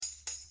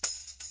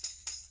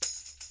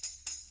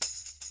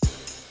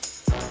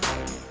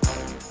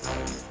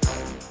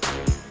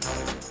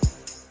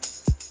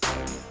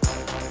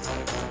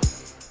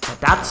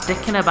Dad's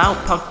Dicking About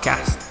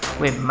podcast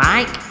with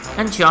Mike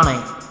and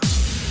Johnny.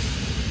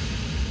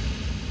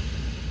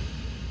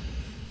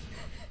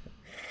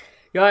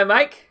 You alright,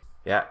 Mike?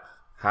 Yeah.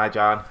 Hi,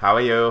 John. How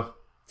are you?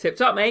 Tip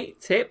top,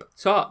 mate. Tip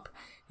top.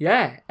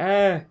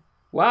 Yeah.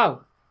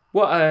 Wow.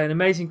 What an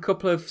amazing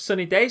couple of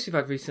sunny days we've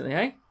had recently,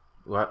 eh?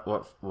 Why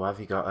have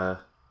you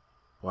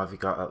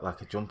got like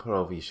a jumper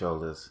over your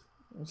shoulders?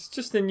 It's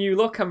just a new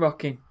look I'm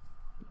rocking.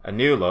 A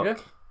new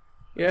look?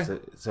 Yeah.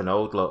 It's an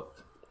old look.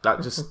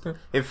 That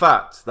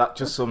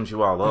just sums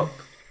you all up.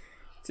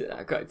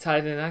 I got it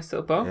tied in a nice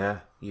little bow. Yeah.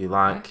 You're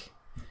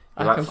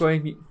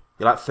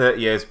 30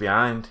 years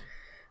behind.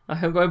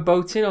 Like I'm going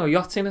boating or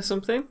yachting or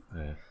something.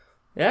 Yeah.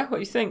 Yeah, what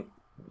do you think?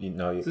 You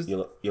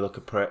look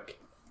a prick.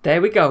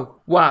 There we go.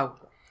 Wow.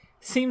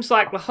 Seems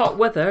like the hot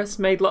weather has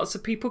made lots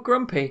of people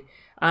grumpy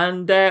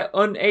and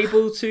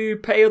unable to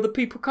pay other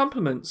people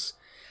compliments.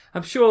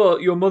 I'm sure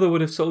your mother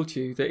would have told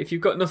you that if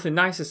you've got nothing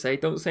nice to say,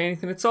 don't say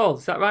anything at all.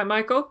 Is that right,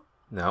 Michael?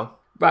 No.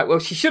 Right, well,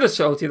 she should have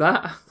told you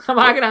that. Am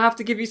I going to have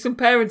to give you some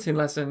parenting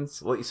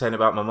lessons? What are you saying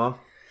about my mum?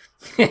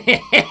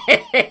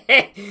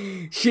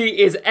 She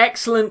is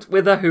excellent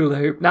with a hula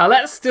hoop. Now,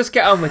 let's just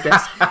get on with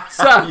this.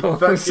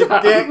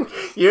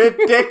 You're a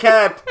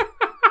dickhead.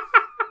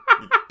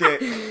 You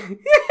dick.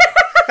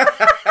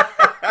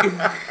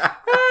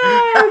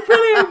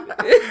 Brilliant.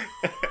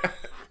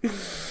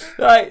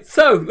 Right,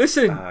 so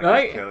listen,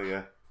 right, kill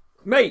you.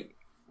 Mate.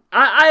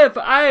 I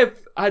have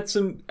had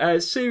some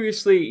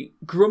seriously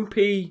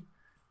grumpy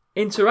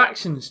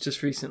interactions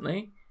just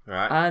recently,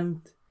 right?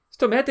 And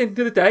stood my head in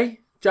the other day,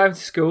 driving to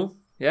school.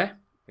 Yeah.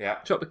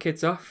 Drop the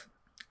kids off.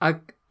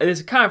 There's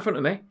a car in front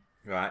of me.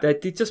 Right.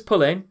 They just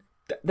pull in.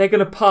 They're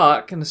going to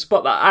park in the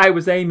spot that I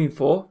was aiming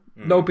for.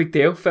 No big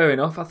deal. Fair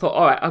enough. I thought,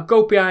 all right, I'll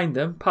go behind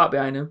them, park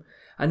behind them.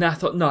 And then I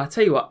thought, no, I'll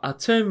tell you what, I'll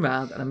turn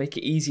around and I'll make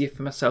it easier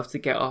for myself to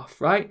get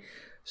off, right?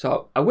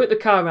 So I whip the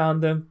car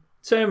around them,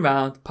 turn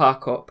around,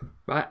 park up,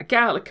 right? I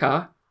get out of the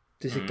car.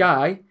 There's a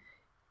guy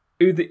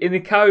in the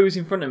car who was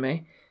in front of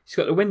me. He's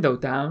got the window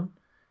down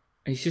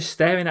and he's just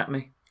staring at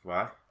me.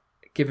 Why?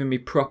 Giving me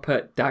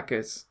proper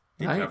daggers.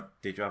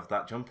 Did you have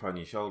that jumper on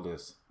your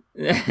shoulders?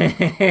 If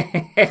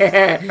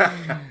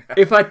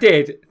I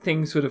did,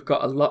 things would have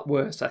got a lot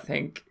worse, I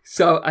think.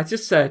 So I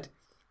said,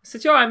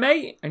 you all right,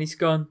 mate? And he's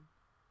gone,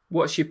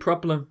 what's your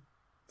problem?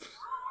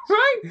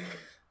 Right?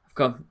 I've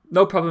gone,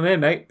 no problem here,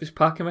 mate. Just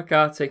parking my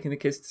car, taking the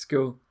kids to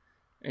school.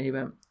 And he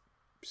went,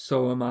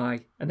 so am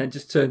I. And then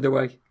just turned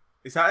away.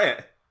 Is that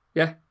it?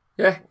 Yeah.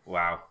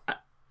 Wow.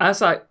 I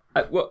was like,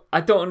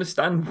 I don't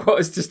understand what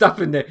has just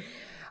happened there.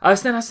 I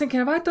was thinking,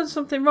 have I done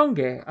something wrong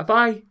here? Have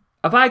I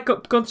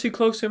gone too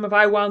close to him? Have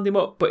I wound him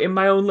up, but in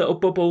my own little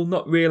bubble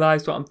not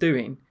realised what I'm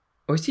doing?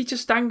 Or is he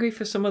just angry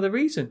for some other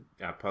reason?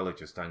 Yeah, probably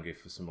just angry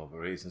for some other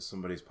reason.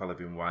 Somebody's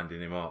probably been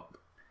winding him up.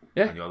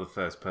 Yeah. And you're the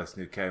first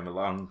person who came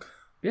along.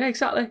 Yeah,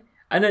 exactly.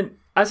 And then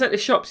I was at the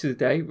shops the other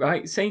day,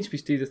 right?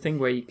 Sainsbury's do the thing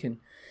where you can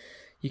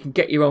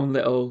get your own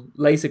little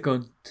laser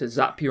gun to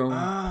zap your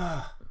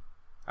own.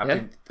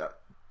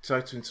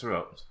 Sorry to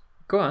interrupt.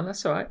 Go on,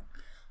 that's all right.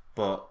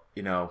 But,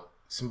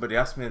 somebody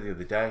asked me the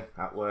other day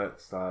at work,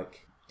 it's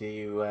like,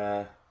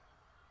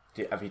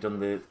 have you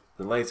done the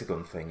laser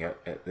gun thing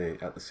at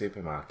the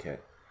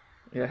supermarket?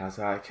 Yeah. I was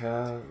like,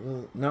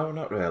 well, no,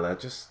 not really.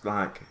 Just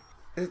like,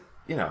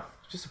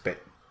 just a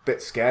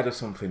bit scared of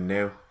something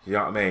new. You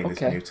know what I mean?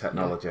 Okay. This new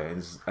technology. Yeah.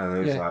 And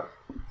it was like,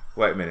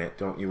 wait a minute,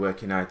 don't you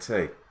work in IT?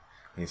 And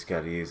you're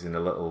scared of using a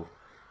little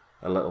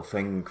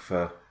thing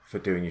for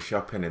doing your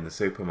shopping in the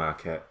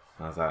supermarket.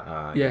 I was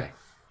like, yeah.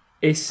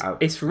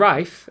 It's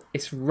rife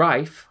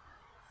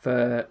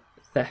for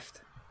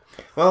theft.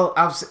 Well,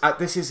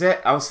 this is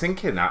it. I was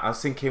thinking that. I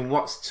was thinking,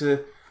 what's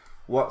to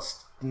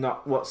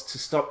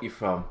stop you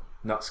from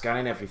not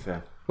scanning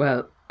everything?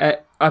 Well,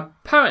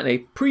 apparently,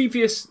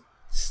 previous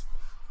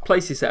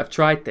places that have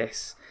tried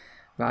this,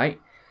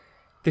 right?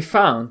 They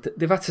found that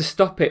they've had to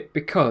stop it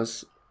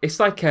because it's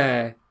like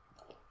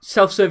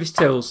self-service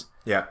tills.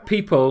 Yeah.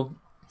 People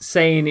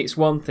saying it's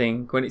one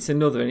thing when it's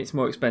another and it's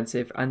more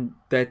expensive, and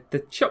they're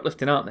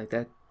shoplifting, aren't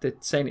they? They're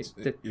saying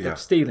they're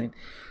stealing.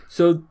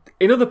 So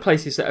in other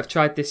places that have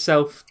tried this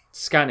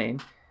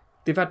self-scanning,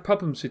 they've had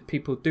problems with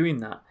people doing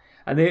that.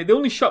 And the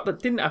only shop that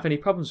didn't have any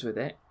problems with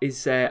it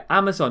is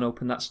Amazon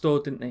opened that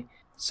store, didn't they?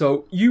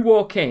 So you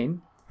walk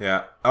in.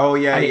 Yeah. Oh,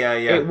 yeah.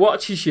 It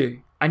watches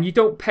you, and you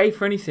don't pay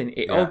for anything.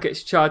 It all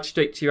gets charged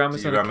straight to your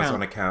Amazon account.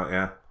 Amazon account,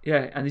 yeah.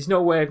 Yeah, and there's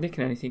no way of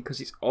nicking anything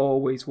because it's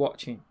always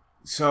watching.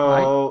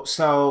 So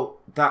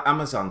that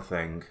Amazon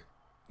thing.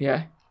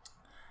 Yeah.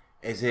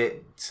 Is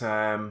it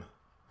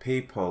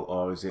people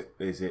or is it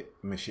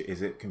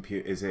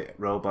computer? Is it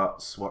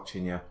robots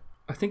watching you?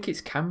 I think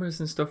it's cameras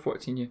and stuff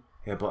watching you.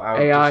 Yeah, but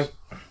AI.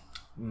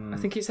 I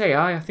think it's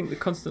AI. I think they're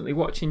constantly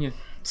watching you.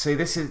 See,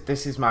 this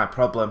is my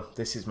problem.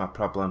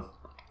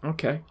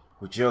 Okay.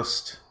 We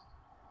just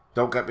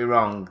don't get me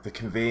wrong. The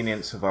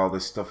convenience of all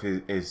this stuff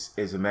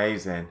is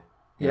amazing.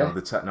 You know,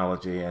 the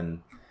technology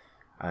and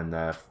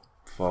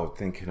forward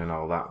thinking and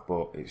all that,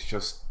 but it's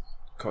just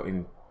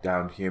cutting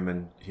down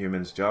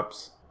humans'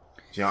 jobs.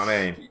 Do you know what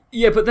I mean?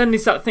 Yeah, but then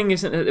there's that thing,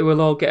 isn't it? That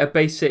we'll all get a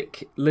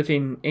basic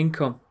living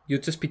income.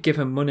 You'll just be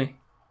given money.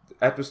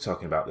 Ed was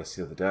talking about this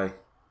the other day.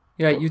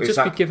 Yeah, you'll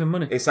just be given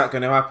money. Is that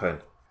going to happen?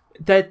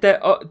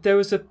 There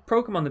was a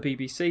program on the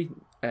BBC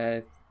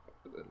a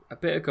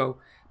bit ago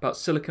about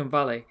Silicon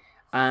Valley,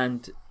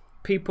 and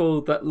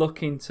people that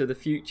look into the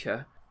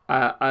future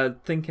are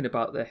thinking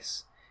about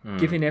this,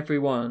 giving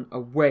everyone a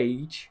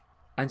wage,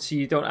 and so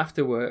you don't have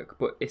to work,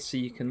 but it's so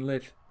you can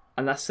live,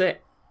 and that's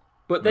it.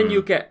 But then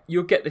you'll get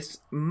this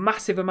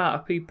massive amount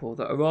of people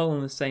that are all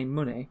on the same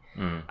money,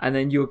 and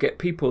then you'll get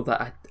people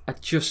that are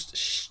just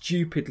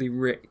stupidly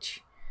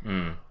rich.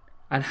 And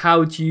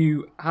how do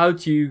you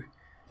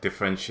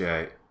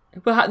differentiate?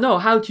 Well,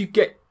 how do you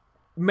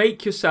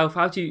make yourself?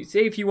 How do you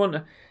say if you want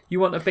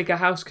a bigger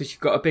house because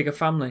you've got a bigger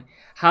family?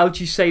 How do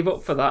you save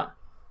up for that?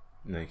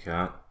 No, you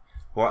can't.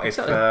 What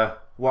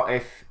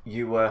if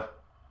you were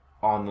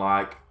on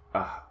like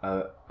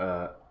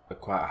a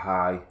quite a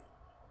high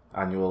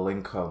annual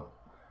income,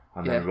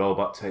 and then a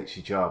robot takes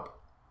your job,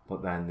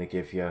 but then they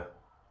give you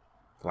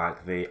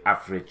like the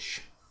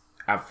average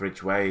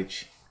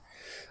wage?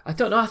 I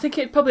don't know. I think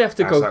it'd probably have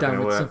to go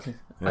down with something.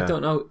 Yeah. I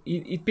don't know.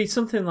 It'd be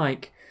something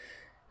like,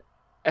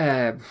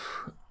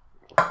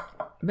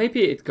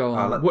 maybe it'd go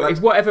on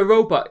whatever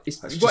robot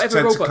takes your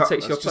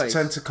place. Just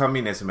turn to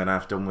communism and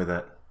have done with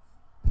it.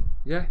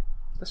 Yeah,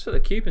 that's what the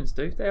Cubans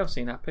do. They all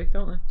seem happy,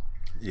 don't they?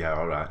 Yeah,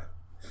 all right.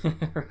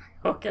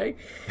 Okay.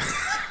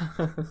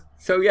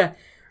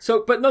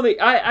 But no,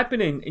 I've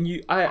been in,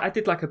 and I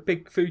did like a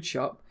big food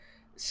shop,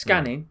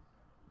 scanning,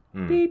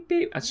 beep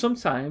beep, and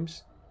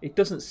sometimes it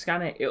doesn't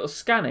scan it. It'll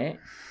scan it,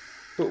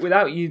 but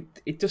without you,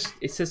 it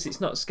says it's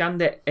not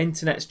scanned it.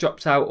 Internet's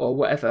dropped out or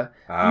whatever.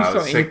 You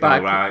throw it in your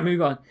bag, right.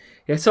 Move on.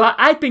 Yeah. So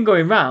I'd been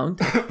going round.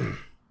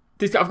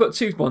 I've got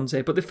two ones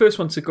here, but the first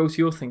one to go to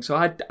your thing. So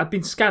I'd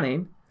been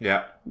scanning.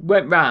 Yeah.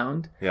 Went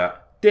round. Yeah.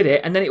 Did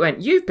it, and then it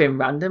went, you've been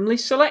randomly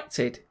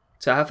selected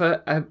to have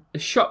a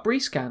shop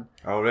rescan.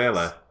 Oh,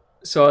 really?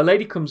 So a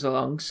lady comes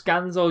along,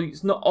 scans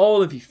it's not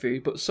all of your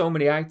food, but so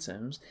many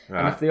items. Right.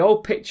 And if they all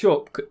pitch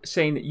up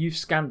saying that you've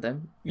scanned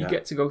them, you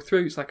get to go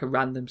through. It's like a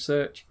random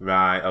search.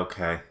 Right,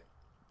 okay.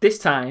 This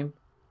time,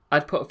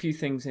 I'd put a few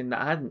things in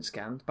that I hadn't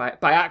scanned by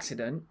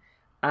accident,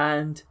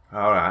 and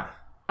all right.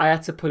 I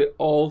had to put it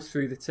all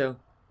through the till.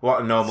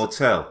 What, a normal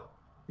till?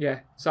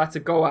 Yeah, so I had to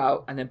go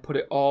out and then put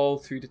it all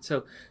through the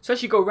till. So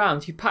as you go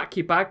round, you pack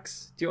your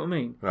bags. Do you know what I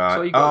mean?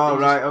 Right.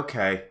 So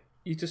okay.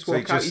 You just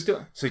walk out.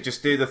 So you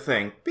just do the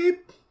thing,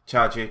 beep,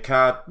 charge your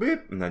card,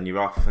 beep, and then you're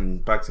off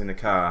and bags in the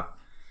car.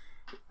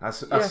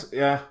 That's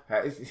yeah.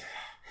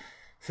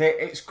 See,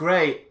 it's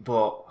great,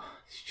 but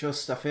it's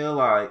just I feel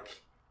like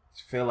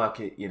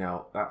it. You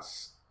know,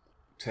 that's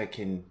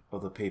taking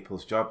other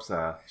people's jobs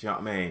there. Do you know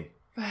what I mean?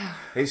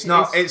 It's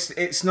not.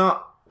 It's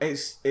not.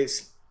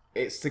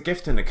 It's the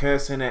gift and the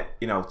curse in it.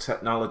 You know,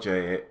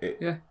 technology.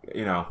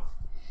 You know.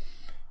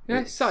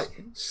 Yeah, it's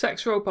like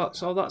sex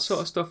robots, all that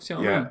sort of stuff. Do you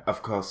know what I mean? Yeah,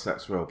 of course,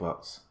 sex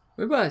robots.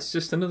 Well, it's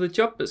just another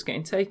job that's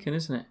getting taken,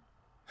 isn't it?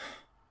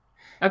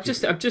 I'm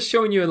just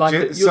showing you like.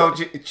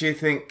 Do you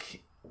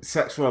think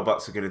sex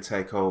robots are going to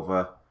take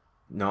over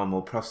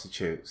normal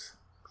prostitutes?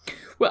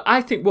 Well,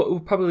 I think what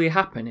will probably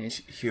happen is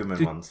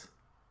human ones.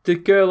 The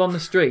girl on the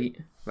street,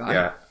 right?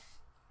 Yeah.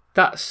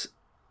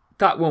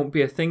 That won't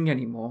be a thing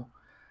anymore,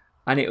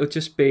 and it'll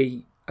just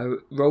be a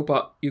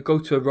robot. You go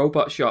to a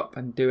robot shop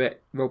and do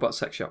it, robot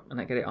sex shop, and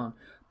I get it on.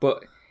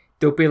 But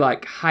there'll be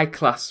like high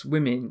class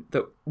women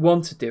that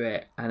want to do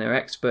it and are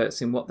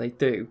experts in what they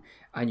do,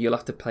 and you'll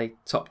have to pay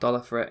top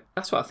dollar for it.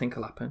 That's what I think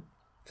will happen.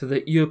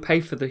 You'll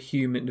pay for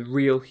the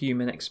real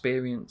human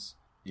experience.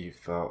 You've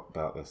thought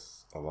about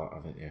this a lot,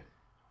 haven't you?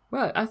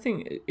 Well, I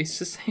think it's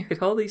the same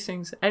with all these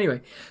things.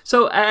 Anyway,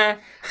 so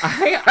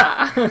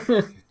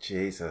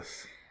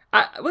Jesus.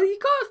 Well,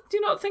 do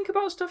you not think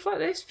about stuff like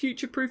this?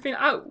 Future-proofing.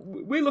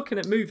 We're looking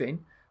at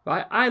moving,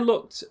 right? I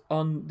looked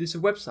on, there's a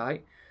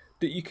website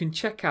that you can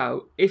check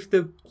out if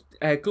the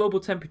global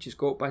temperatures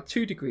go up by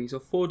 2 degrees or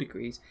 4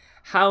 degrees,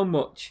 how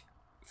much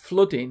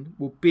flooding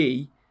will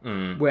be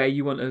where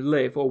you want to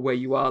live or where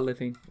you are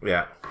living.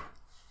 Yeah.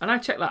 And I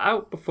checked that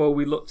out before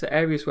we looked at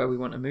areas where we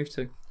want to move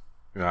to.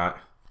 Right.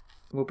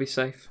 We'll be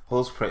safe.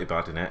 Hull's pretty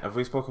bad, isn't it? Have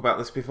we spoke about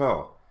this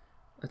before?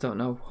 I don't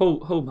know.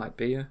 Hull might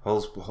be, yeah.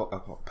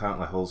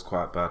 Apparently Hull's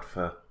quite bad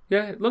for...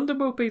 Yeah, London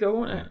will be though,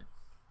 won't it?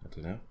 I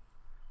don't know.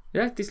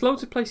 Yeah, there's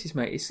loads of places,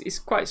 mate. It's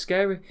quite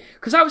scary.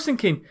 Because I was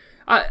thinking...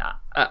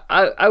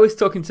 I was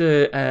talking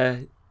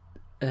to...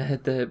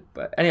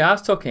 Anyway, I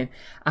was talking,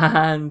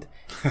 and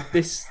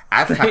this...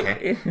 I'm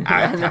talking.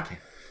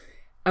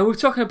 And we're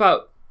talking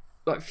about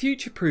like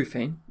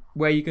future-proofing,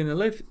 where you're going to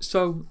live.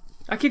 So...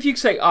 Like if you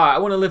say, I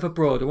want to live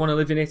abroad, I want to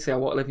live in Italy, I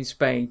want to live in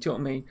Spain, do you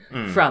know what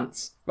I mean?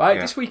 France, right?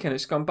 Yeah. This weekend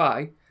it's gone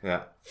by.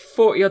 Yeah.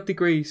 40 odd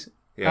degrees.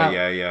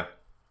 Yeah.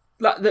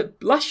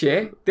 Last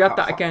year, they had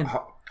that again.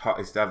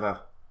 Hottest ever.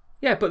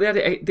 Yeah, but they had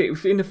it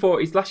in the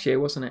 40s last year,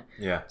 wasn't it?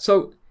 Yeah.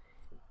 So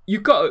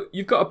you've got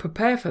to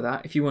prepare for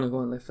that if you want to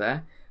go and live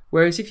there.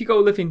 Whereas if you go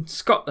live in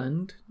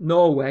Scotland,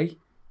 Norway, do you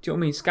know what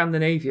I mean?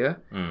 Scandinavia,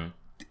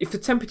 if the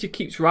temperature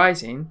keeps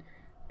rising,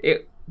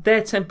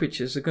 their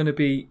temperatures are going to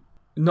be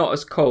not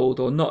as cold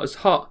or not as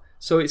hot.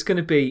 So it's going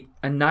to be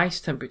a nice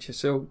temperature.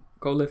 So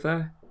go live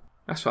there.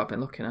 That's what I've been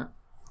looking at.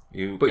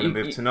 You going to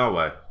move to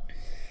Norway?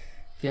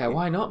 Yeah,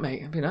 why not,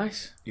 mate? It'd be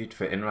nice. You'd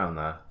fit in around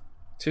there.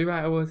 Too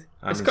right, I would.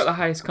 It's got the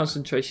highest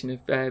concentration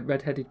of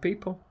red-headed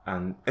people.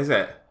 And is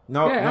it?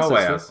 No, Yeah,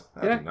 Norway has.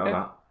 I didn't know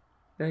that.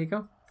 There you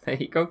go. There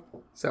you go.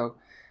 So,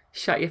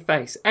 shut your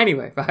face.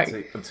 Anyway,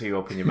 right. Until you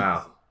open your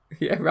mouth.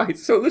 Yeah, right.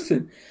 So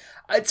listen,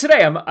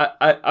 today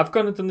I've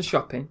gone and done the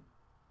shopping,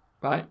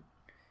 right?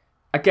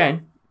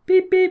 Again,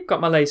 beep beep,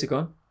 got my laser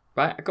gun,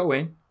 right? I go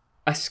in,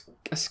 I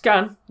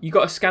scan. You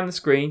got to scan the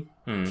screen,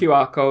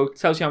 QR code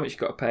tells you how much you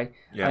got to pay.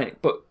 Yeah.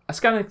 But I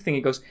scan the thing.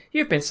 It goes,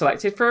 you've been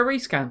selected for a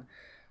rescan.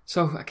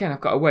 So again, I've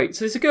got to wait.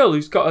 So there's a girl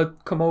who's got to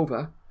come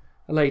over.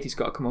 A lady's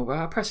got to come over.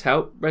 I press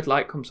help. Red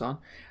light comes on.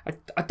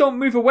 I don't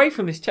move away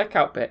from this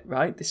checkout bit,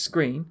 right? This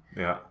screen.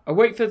 Yeah. I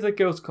wait for the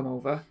girl to come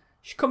over.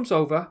 She comes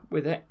over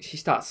with it. She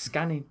starts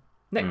scanning.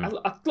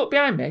 I look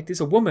behind me.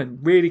 There's a woman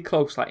really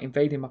close, like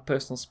invading my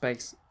personal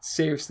space.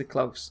 Seriously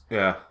close.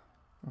 Yeah.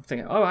 I'm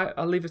thinking, all right,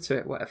 I'll leave her to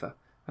it, whatever.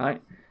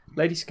 Right?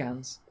 Lady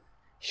scans.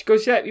 She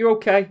goes, yeah, you're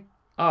okay.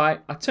 All right.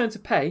 I turn to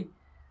pay.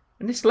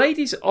 And this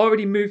lady's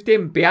already moved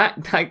in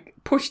behind, like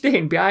pushed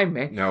in behind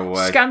me. No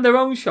way. Scanned their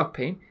own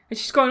shopping. And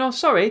she's going, oh,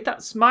 sorry,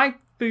 that's my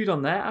food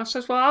on there. I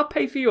says, well, I'll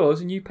pay for yours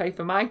and you pay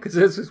for mine because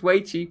this was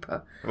way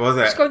cheaper. Was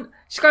it?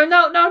 She's going,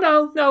 no,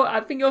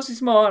 I think yours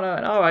is more. And I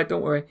went, all right,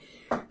 don't worry.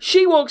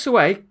 She walks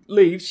away,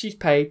 leaves, she's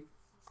paid.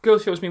 Girl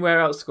shows me where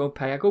else to go and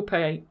pay. I go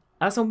pay.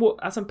 As I'm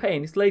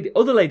paying, this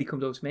other lady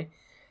comes over to me.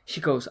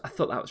 She goes, I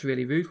thought that was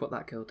really rude what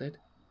that girl did.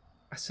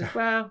 I said,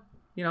 well,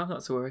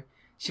 not to worry.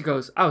 She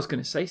goes, I was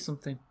going to say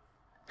something.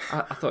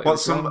 I thought it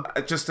was wrong.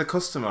 Just a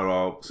customer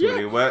or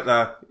somebody who worked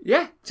there?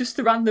 Yeah, just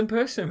a random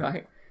person,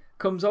 right?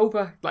 Comes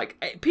over.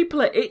 Like,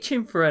 people are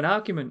itching for an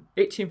argument,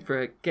 itching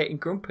for getting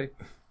grumpy.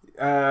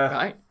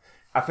 Right?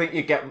 I think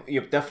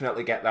you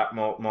definitely get that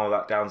more of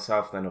that down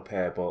south than up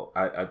here, but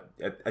I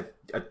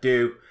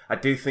do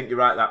think you're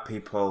right that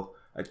people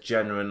are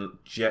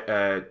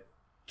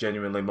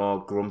genuinely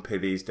more grumpy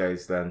these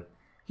days than.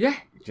 Yeah,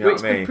 do you know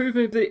it's what I mean? Been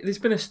proven. There's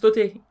been a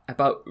study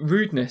about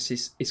rudeness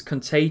is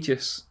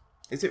contagious.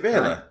 Is it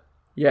really?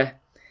 Yeah.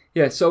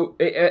 So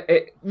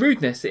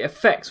rudeness, it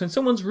affects, when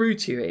someone's rude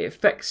to you, it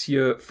affects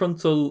your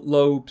frontal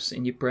lobes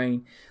in your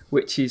brain,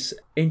 which is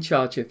in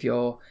charge of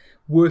your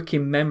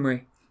working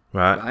memory.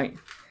 Right.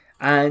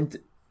 And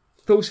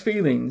those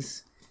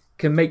feelings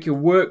can make your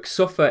work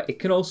suffer. It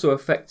can also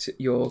affect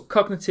your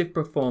cognitive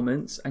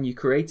performance and your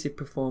creative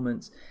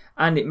performance,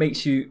 and it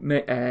makes you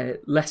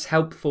less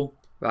helpful.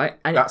 Right.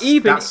 And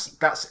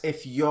that's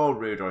if you're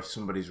rude or if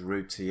somebody's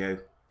rude to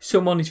you.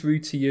 Someone is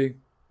rude to you.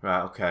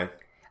 Right, okay.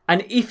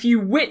 And if you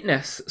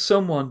witness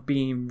someone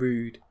being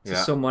rude to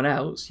someone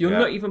else, you're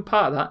not even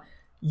part of that.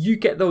 You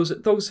get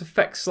those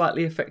effects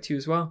slightly affect you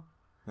as well.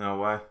 No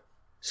way.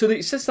 So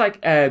it's just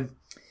like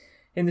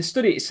in the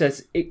study, it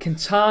says it can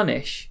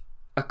tarnish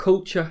a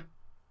culture.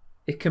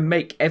 It can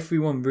make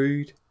everyone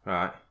rude.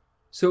 Right.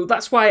 So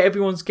that's why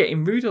everyone's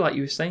getting ruder, like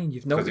you were saying.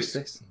 You've noticed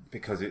this.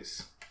 Because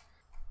it's...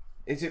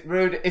 Is it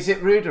rude? Is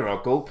it ruder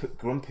or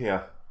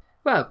grumpier?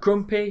 Well,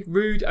 grumpy,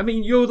 rude. I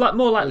mean, you're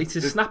more likely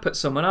to snap at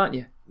someone, aren't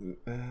you? You're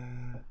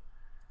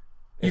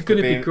going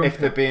to be grumpy. If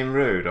they're being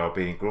rude or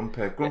being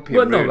grumpy. Grumpy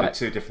and rude are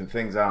two different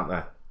things, aren't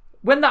they?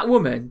 When that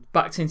woman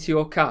backed into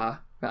your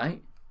car,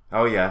 right?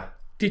 Oh, yeah.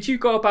 Did you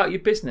go about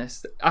your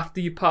business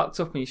after you parked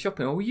up and you're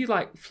shopping? Or were you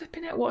like,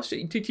 flipping it?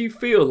 Did you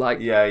feel like...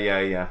 Yeah.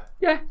 Yeah.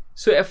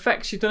 So it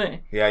affects you, doesn't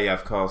it? Yeah,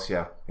 of course,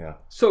 yeah.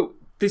 So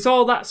there's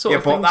all that sort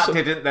of thing. Yeah, but that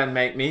didn't then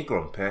make me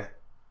grumpy.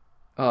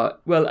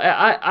 Well,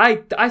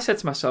 I said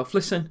to myself,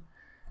 listen.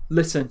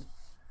 This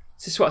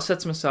is what I said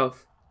to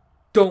myself.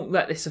 Don't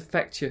let this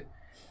affect you.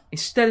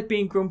 Instead of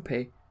being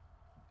grumpy,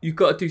 you've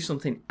got to do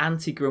something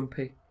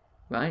anti-grumpy,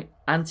 right?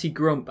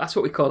 Anti-grump. That's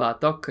what we call our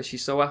dog because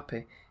she's so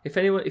happy. If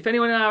anyone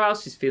in our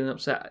house is feeling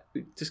upset,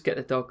 just get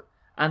the dog.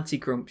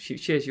 Anti-grump. She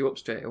cheers you up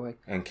straight away.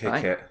 And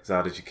kick it as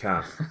hard as you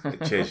can.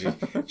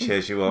 It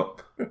cheers you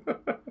up.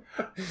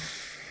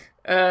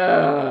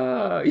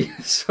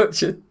 You're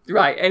such a...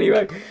 Right,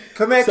 anyway.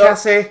 Come here,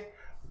 Cassie.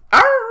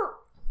 Arr!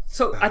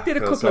 So I did a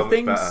couple of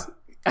things.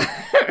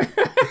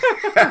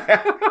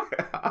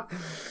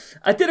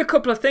 I did a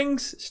couple of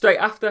things straight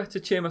after to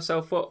cheer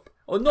myself up.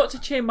 Or not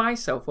to cheer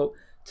myself up,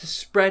 to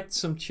spread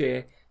some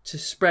cheer, to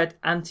spread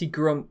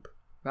anti-grump,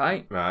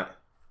 right?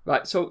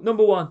 Right, so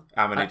number one.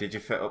 How many did you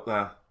fit up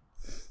there?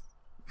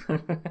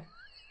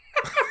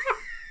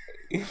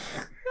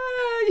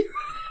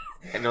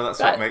 I know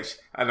that's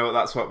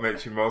what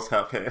makes you most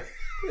happy.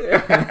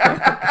 If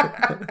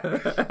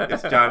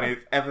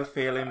Johnny's ever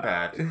feeling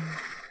bad.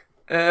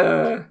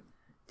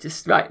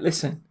 Just right,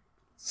 listen.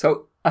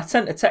 So I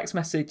sent a text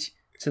message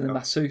to the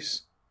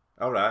masseuse.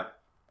 All right.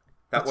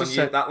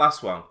 That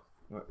last one,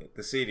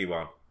 the CD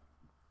one.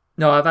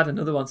 No, I've had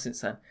another one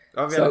since then.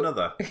 Oh, have you had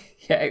another?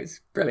 Yeah, it was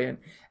brilliant.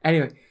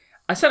 Anyway,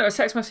 I sent her a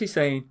text message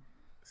saying,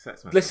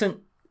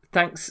 "Listen,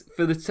 thanks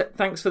for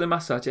the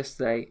massage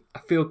yesterday. I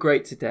feel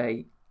great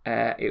today.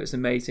 It was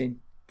amazing.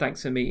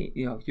 Thanks for me.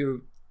 You're a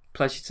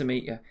pleasure to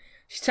meet you.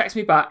 She texted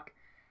me back.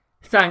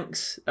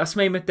 Thanks. That's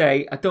made my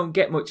day. I don't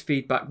get much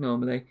feedback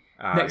normally.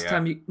 Next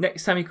time you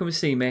come and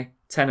see me,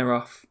 tenner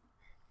off.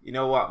 You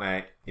know what,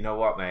 mate?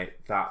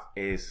 That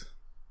is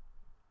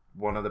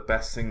one of the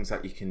best things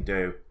that you can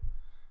do.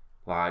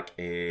 Like,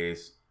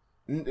 is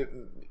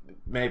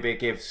maybe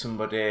give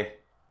somebody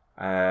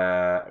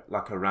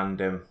like a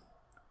random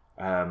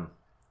a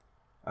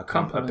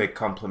big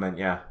compliment.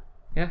 Yeah.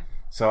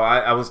 So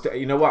I was,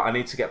 you know what? I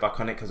need to get back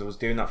on it because I was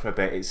doing that for a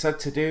bit. It said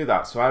to do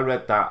that, so I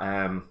read that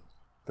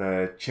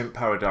the Chimp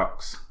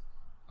Paradox.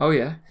 Oh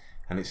yeah.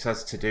 And it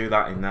says to do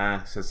that in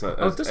there. It says that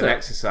does it?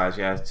 exercise,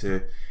 yeah,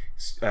 to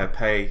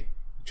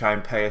try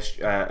and pay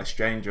a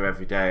stranger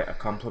every day a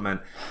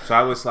compliment. So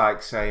I was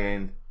like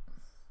saying,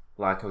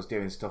 like I was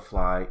doing stuff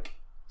like,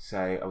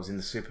 say I was in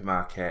the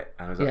supermarket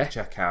and I was at the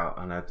checkout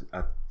and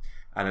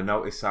I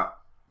noticed that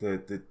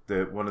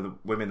the one of the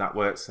women that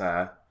works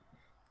there,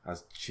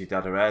 as she'd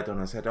had her hair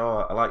done, I said,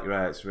 "Oh, I like your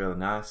hair, it's really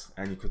nice."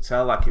 And you could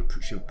tell like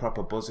she was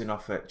proper buzzing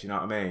off it. Do you know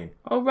what I mean?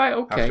 Oh right,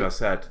 okay. After I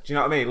said, do you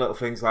know what I mean? Little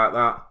things like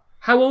that.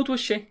 How old was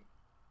she?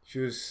 She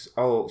was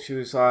old. She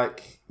was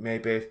like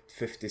maybe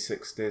 50s,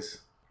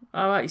 60s.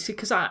 All right, you see,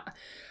 because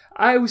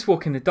I was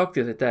walking the dog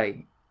the other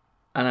day,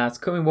 and I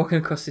was walking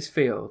across this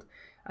field,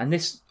 and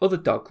this other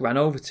dog ran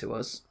over to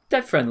us.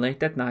 Dead friendly,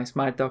 dead nice.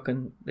 My dog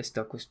and this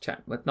dog was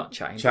chatting. Well, not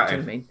chatting. But, do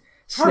you know what I mean?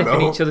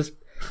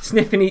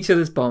 Sniffing each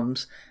other's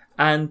bums.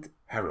 And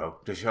hello,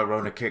 does your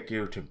owner kick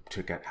you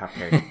to get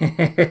happy?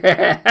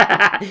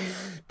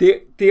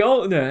 the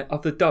owner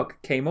of the dog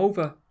came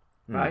over,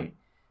 right?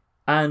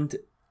 And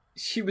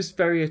she was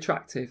very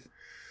attractive.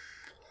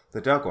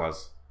 The dog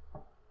was?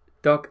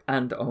 Dog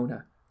and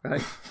owner,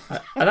 right?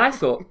 And I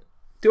thought,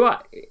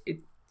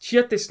 she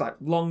had this like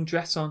long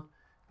dress on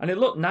and it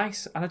looked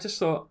nice. And I just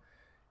thought,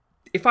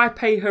 if I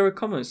pay her a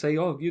compliment and say,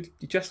 "Oh, your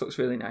dress looks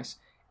really nice,"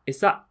 is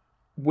that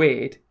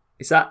weird?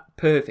 Is that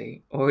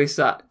pervy? Or is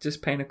that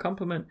just paying a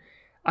compliment?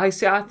 I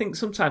think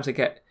sometimes I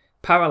get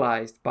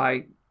paralysed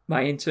by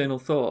my internal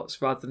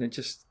thoughts rather than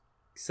just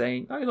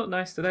saying, "Oh, you look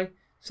nice today.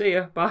 See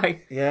ya,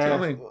 bye." Yeah, do you know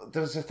what I mean?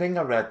 There was a thing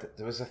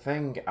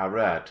I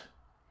read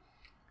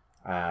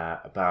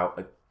about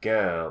a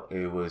girl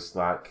who was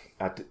like,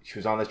 she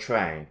was on the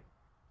train,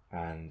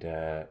 and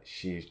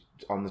she's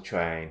on the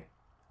train.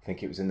 I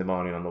think it was in the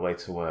morning on the way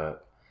to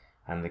work,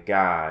 and the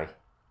guy,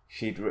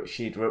 she'd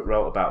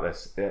wrote about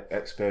this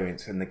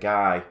experience, and the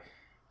guy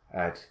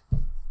had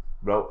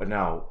wrote a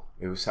note.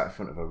 He was sat in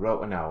front of her,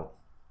 wrote a note,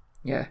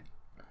 yeah,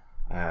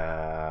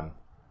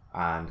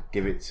 and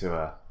give it to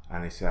her.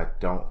 And he said,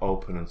 "Don't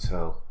open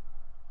until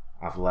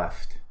I've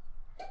left."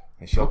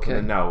 And she opened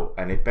the note,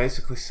 and it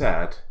basically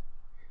said,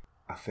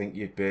 "I think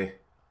you'd be..."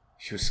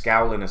 She was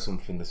scowling or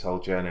something this whole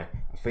journey.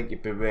 "I think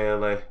you'd be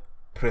really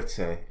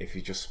pretty if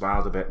you just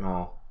smiled a bit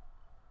more."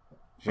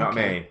 Do you know what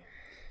I mean?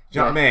 Do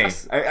you know what I mean?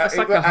 That's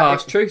like a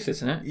harsh truth,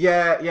 isn't it?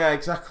 Yeah,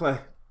 exactly.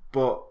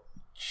 But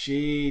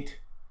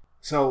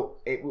so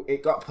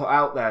it got put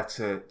out there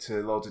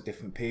to loads of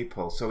different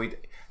people. So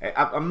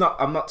I'm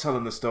not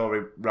telling the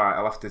story right.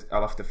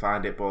 I'll have to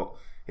find it, but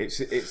it's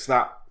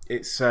in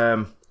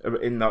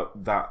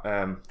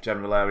that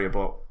general area.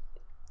 But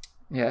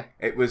yeah,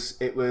 it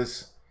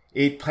was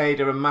he'd paid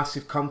her a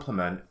massive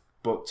compliment,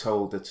 but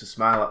told her to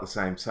smile at the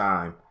same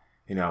time.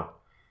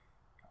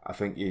 I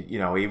think he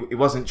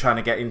wasn't trying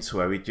to get into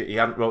her. He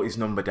hadn't wrote his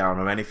number down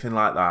or anything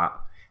like that.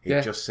 He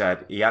just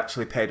said he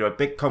actually paid her a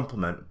big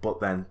compliment, but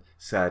then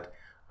said,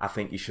 "I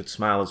think you should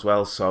smile as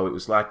well." So it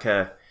was like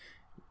do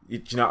you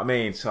know what I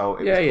mean? So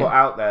it was put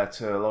out there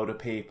to a load of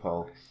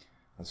people,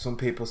 and some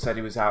people said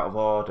he was out of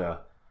order,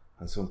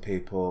 and some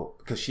people,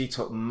 because she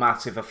took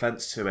massive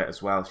offence to it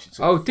as well.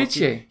 Did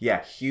she?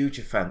 Yeah, huge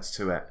offence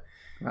to it.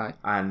 Right.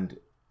 And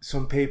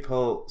some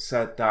people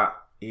said that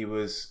he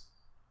was,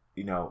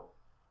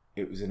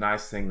 it was a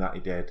nice thing that he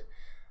did.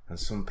 And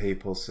some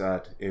people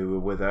said, who were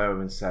with her,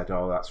 and said,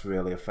 "Oh, that's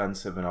really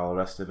offensive," and all the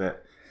rest of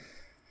it.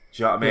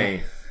 Do you know what I mean?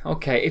 Yeah.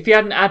 Okay, if you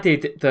hadn't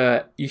added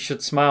the "you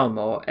should smile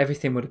more,"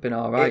 everything would have been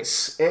all right.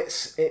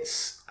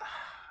 It's.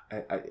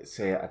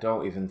 I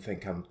don't even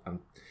think I'm.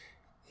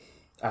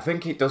 I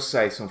think it does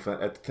say something.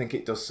 I think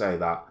it does say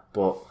that,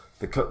 but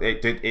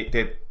it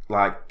did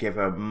like give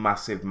a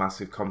massive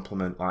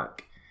compliment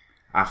like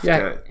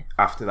after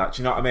that.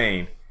 Do you know what I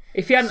mean?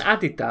 If you hadn't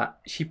added that,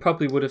 she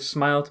probably would have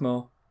smiled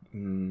more.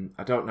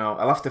 I don't know.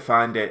 I'll have to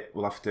find it.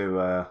 We'll have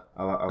to.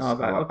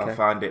 I'll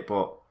find it.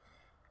 But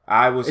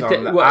I was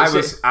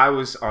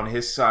on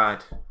his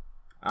side.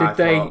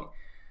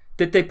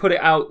 Did they put it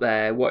out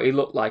there what he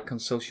looked like on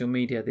social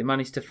media? They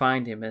managed to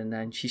find him, and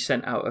then she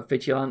sent out a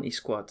vigilante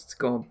squad to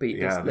go and beat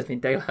this living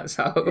daylights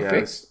out of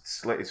him.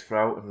 Slit his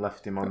throat and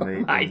left him on the.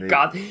 Oh my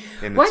God!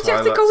 Why'd you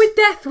have to go with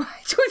death?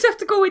 Why'd you have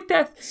to go with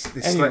death?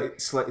 They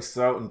slit his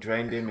throat and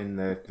drained him in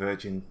the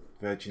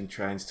Virgin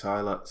Trains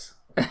toilets.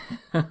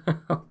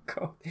 Oh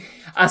God!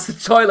 As the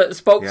toilet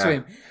spoke to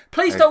him,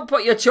 "Please don't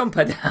put your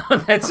jumper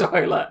down the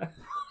toilet."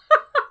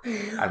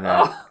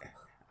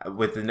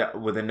 with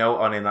a note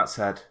on him that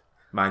said,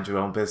 "Mind your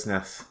own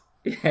business."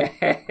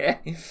 Yeah.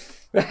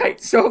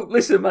 Right. So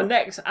listen, my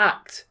next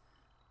act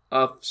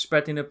of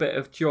spreading a bit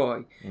of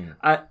joy,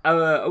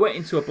 I went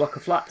into a block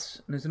of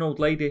flats and there's an old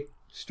lady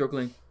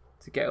struggling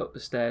to get up the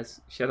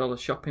stairs. She had all the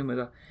shopping with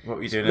her. What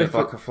were you doing in a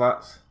block of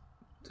flats?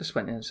 Just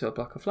went into a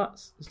block of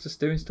flats. It's just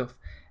doing stuff.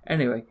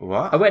 Anyway,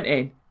 what? I went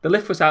in. The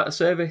lift was out of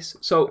service,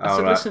 so I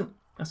said, right. "Listen,"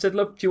 I said,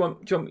 "Love, do you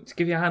want me to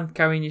give you a hand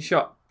carrying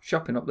your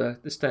shopping up the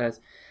stairs?"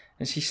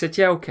 And she said,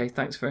 "Yeah, okay,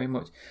 thanks very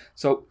much."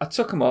 So I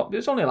took them up. It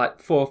was only like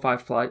 4 or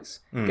 5 flights.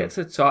 Get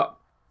to the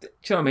top. Do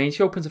you know what I mean?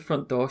 She opens the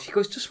front door. She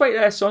goes, "Just wait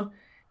there, son."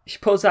 She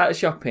pulls out the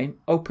shopping,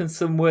 opens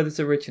some Werther's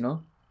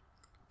Original,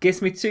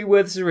 gives me 2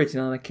 Werther's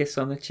Original and a kiss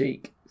on the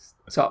cheek.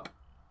 Top.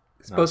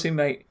 It's buzzing,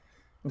 mate.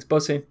 It's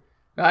buzzing.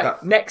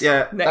 Right, next.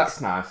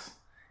 That's nice.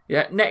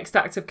 Yeah, next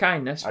act of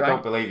kindness. Right? I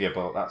don't believe you,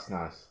 but that's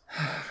nice.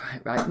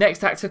 Right.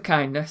 Next act of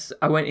kindness.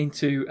 I went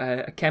into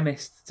a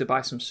chemist to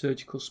buy some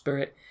surgical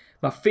spirit.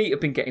 My feet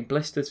have been getting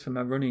blisters from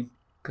my running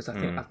because I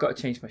think I've got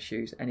to change my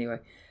shoes anyway.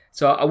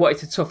 So I wanted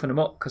to toughen them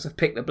up because I've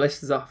picked the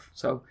blisters off.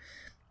 So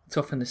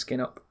toughen the skin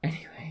up.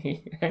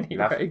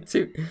 Anyway,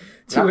 too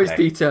much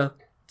detail.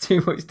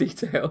 Too much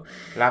detail.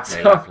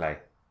 Lovely.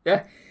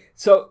 Yeah.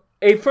 So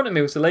in front of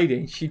me was a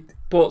lady. She'd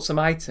bought some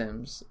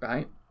items,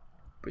 right?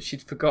 But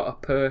she'd forgot her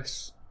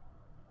purse.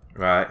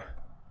 Right.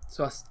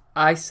 So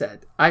I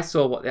said, I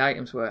saw what the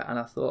items were and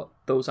I thought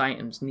those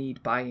items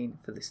need buying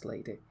for this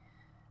lady.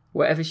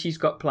 Whatever she's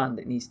got planned,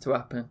 it needs to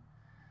happen.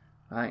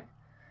 Right?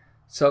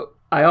 So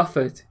I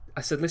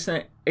said,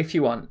 "Listen, if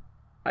you want,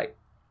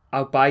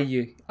 I'll buy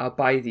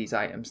these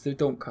items. They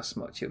don't cost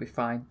much, it'll be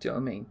fine." Do you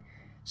know what I mean?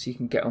 So you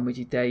can get on with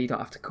your day, you don't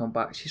have to come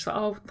back. She's like,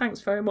 "Oh,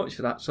 thanks very much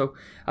for that." So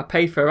I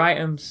paid for her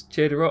items,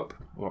 cheered her up.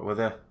 What were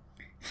they?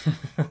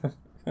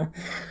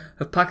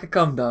 A pack of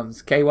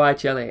condoms, KY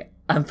jelly,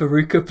 and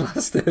Veruca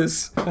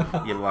plasters.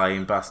 You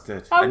lying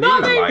bastard. I knew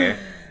you were lying.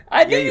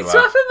 I needed to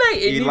happen,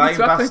 mate. You lying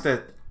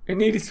bastard. It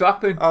needed to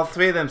happen. All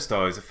 3 of them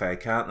stories are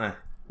fake, aren't they?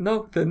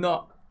 No, they're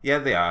not. Yeah,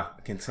 they are.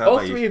 I can tell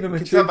by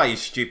your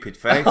stupid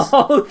face.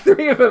 All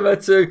 3 of them are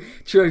true.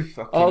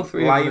 All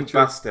 3 lying of them are true.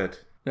 bastard.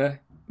 Yeah,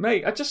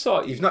 mate. I just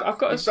thought you've not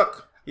got.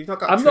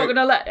 I'm not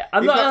gonna let.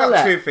 I'm not gonna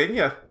let truth in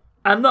you.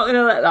 I'm not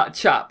gonna let that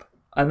chap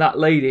and that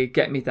lady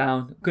get me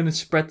down. I'm gonna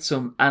spread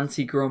some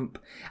anti-grump,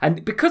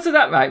 and because of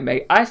that, right,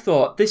 mate. I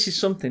thought this is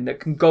something that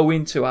can go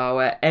into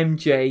our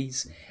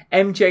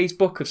MJ's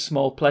book of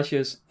small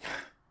pleasures.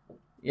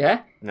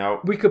 Yeah.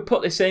 No. We could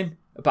put this in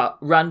about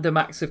random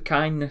acts of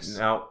kindness.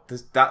 No,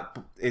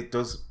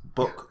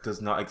 book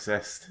does not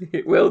exist.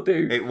 It will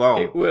do. It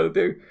won't. It will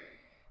do.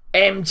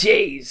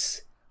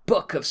 MJ's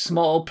book of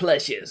small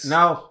pleasures.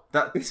 No,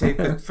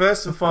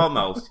 first and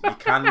foremost, you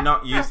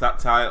cannot use that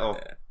title.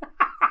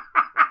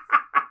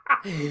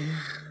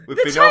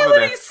 The title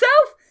in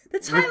itself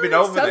is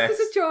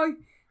a joy.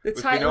 The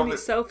title in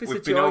itself is a joy.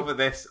 We've been over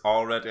this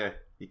already.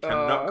 You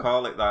cannot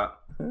call it that.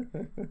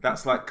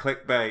 That's like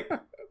clickbait.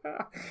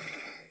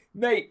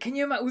 Mate, can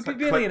you imagine? We'd be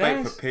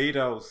billionaires.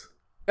 Clickbait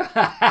for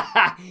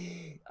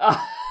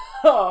pedos.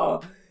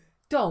 Oh,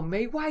 don't,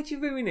 mate. Why'd you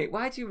ruin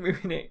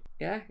it?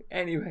 Yeah.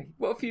 Anyway,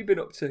 what have you been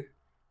up to?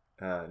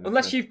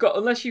 Unless you've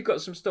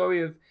got some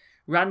story of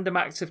random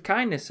acts of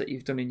kindness that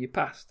you've done in your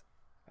past.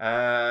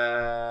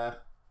 I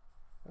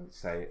wouldn't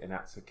say an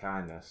act of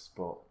kindness,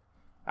 but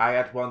I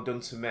had one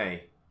done to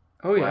me.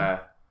 Oh yeah.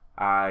 Where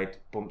I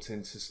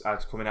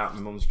was coming out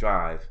my mum's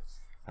drive,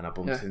 and I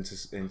bumped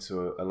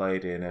into a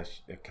lady, and her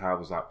car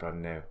was like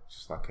brand new,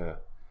 just like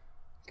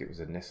it was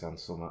a Nissan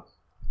Summer.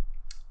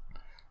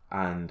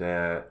 And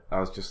I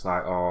was just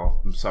like, "Oh,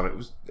 I'm sorry."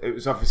 It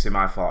was obviously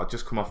my fault. I'd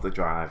just come off the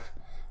drive.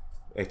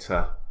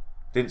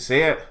 Didn't see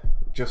it.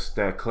 Just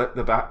clipped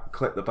the back.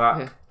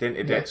 Yeah. Didn't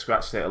it? Yeah.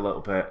 Scratched it a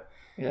little bit.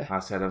 Yeah. I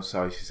said, "I'm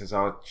sorry." She says,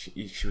 "Oh,"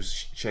 she was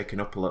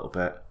shaking up a little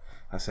bit.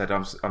 I said,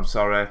 "I'm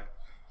sorry."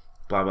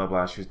 Blah blah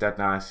blah. She was dead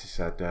nice. She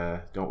said,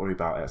 "Don't worry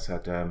about it." I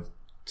said,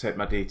 "Take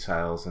my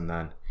details and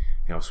then,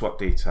 swap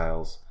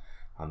details."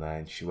 And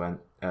then she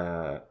went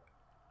and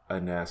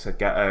said,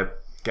 "Get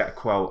a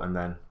quote and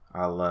then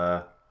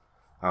I'll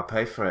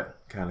pay for it,"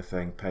 kind of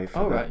thing. Pay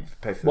for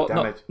the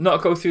damage.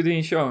 Not go through the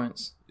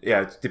insurance.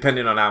 Yeah,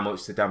 depending on how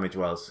much the damage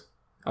was.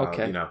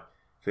 Okay.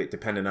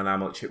 Depending on how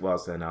much it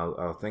was, then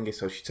I'll think it.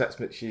 So she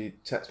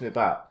texted me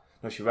back.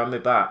 No, she rang me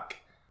back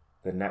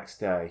the next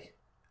day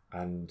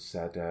and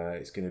said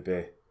it's going to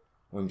be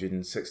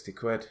 160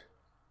 quid.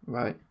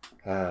 Right.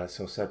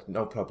 So I said,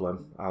 no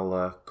problem.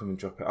 I'll come and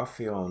drop it off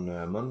for you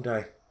on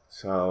Monday.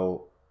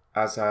 So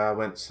as I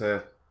went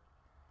to...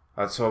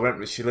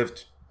 she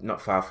lived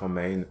not far from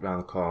me, around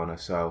the corner.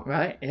 So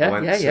right, yeah, I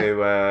went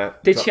to...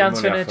 Did she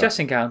answer in a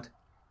dressing gown?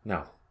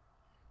 No.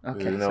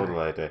 Okay, it was an older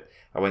lady.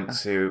 I went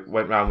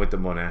round with the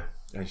money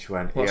and she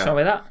went, what's wrong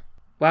with that?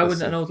 Why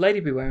wouldn't an old lady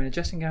be wearing a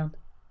dressing gown?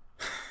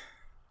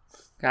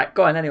 Right,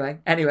 go on anyway.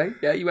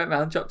 Yeah, you went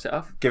round, chopped it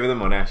off. Give her the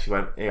money. She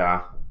went,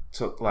 yeah.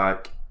 Took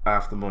like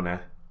half the money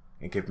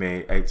and give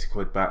me 80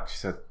 quid back. She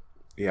said,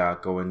 yeah,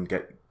 go and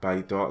buy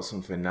your daughter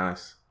something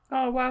nice.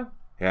 Oh, wow.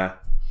 Yeah.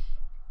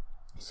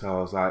 So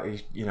I was like,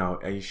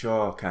 are you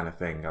sure, kind of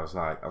thing. I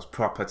was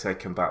proper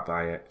taken back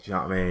by it. Do you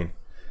know what I mean?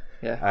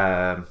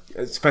 Yeah.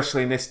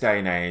 Especially in this day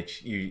and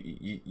age,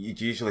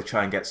 you'd usually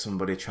try and get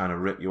somebody trying to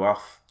rip you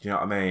off. Do you know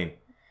what I mean?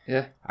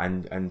 Yeah.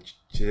 And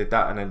she did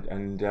that,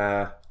 and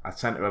I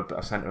sent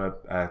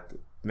her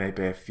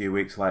maybe a few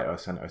weeks later. I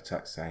sent her a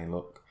text saying,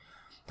 "Look,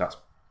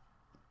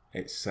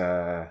 it's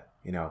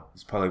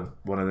probably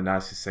one of the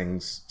nicest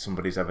things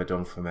somebody's ever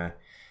done for me.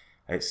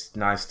 It's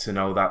nice to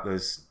know that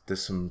there's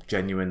some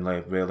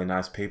genuinely really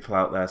nice people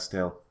out there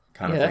still,"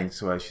 kind of thing.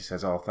 So she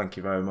says, "Oh, thank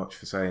you very much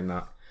for saying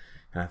that,"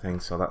 kind of thing.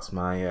 So that's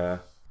my.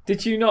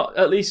 Did you not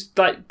at least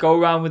like go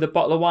around with a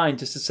bottle of wine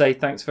just to say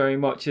thanks very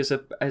much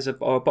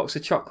or a box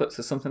of chocolates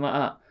or something like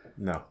that?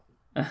 No.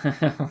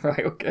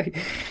 Right,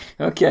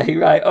 okay,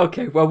 right,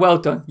 okay. Well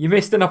done. You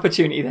missed an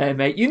opportunity there,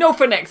 mate. You know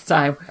for next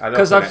time,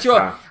 because I'm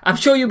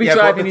sure you'll be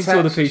driving into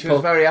other people. She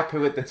was very happy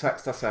with the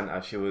text I sent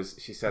her.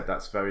 She said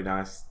that's very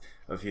nice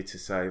of you to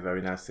say,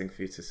 very nice thing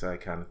for you to say,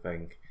 kind of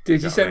thing.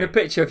 Did you send a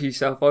picture of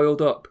yourself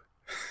oiled up?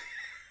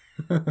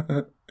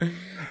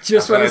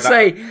 Just want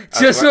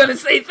to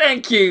say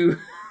thank you.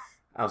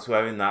 I was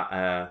wearing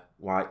that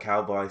white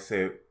cowboy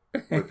suit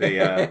with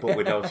the but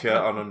with no shirt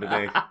on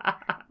underneath.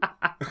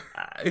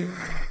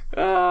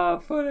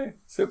 Funny.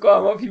 So go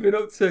on, what have you been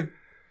up to?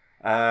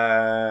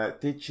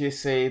 Did you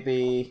see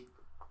the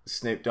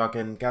Snoop Dogg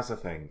and Gaza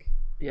thing?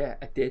 Yeah,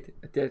 I did.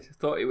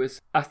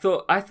 I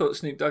thought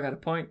Snoop Dogg had a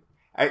point.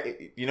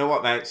 You know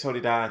what, mate? So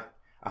did I.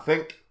 I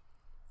think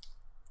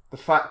the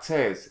fact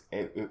is,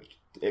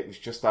 it was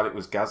just that it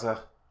was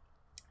Gaza.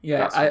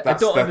 Yeah, I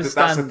don't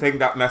understand. That's the thing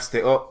that messed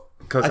it up.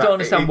 I don't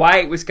understand why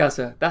it was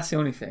Gaza. That's the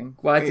only thing.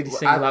 Why did he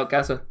single out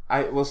Gaza?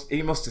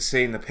 He must have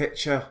seen the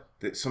picture.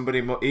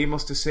 He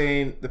must have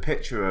seen the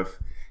picture of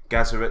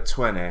Gaza at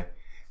 20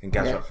 and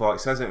Gaza at 40.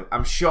 Says it.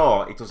 I'm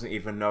sure he doesn't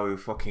even know who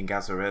fucking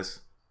Gaza is.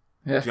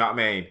 Yeah. Do you know what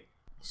I mean?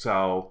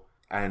 So,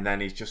 and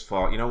then he's just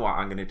thought, you know what?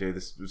 I'm going to do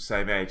this the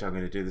same age. I'm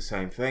going to do the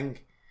same thing,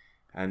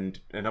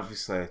 and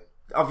obviously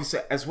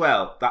as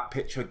well, that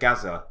picture of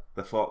Gaza,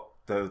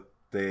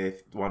 the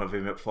one of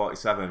him at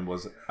 47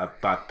 was a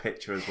bad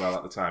picture as well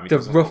at the time. The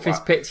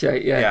roughest picture,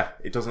 yeah. Yeah,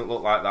 it doesn't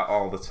look like that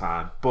all the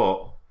time.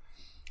 But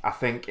I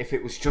think if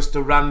it was just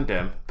a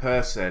random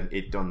person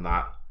he'd done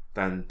that,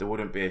 then there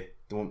wouldn't be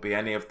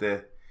any of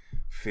the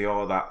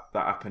fear that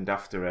happened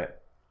after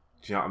it.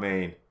 Do you know what I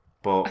mean?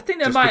 But I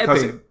think there might have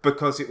been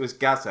because it was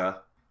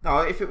Gaza. No,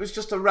 if it was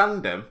just a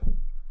random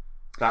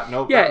that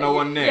no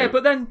one knew. Yeah,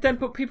 but then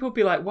people would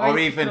be like, why are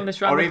you picking on this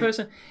random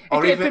person?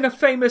 If it had been a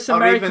famous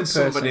American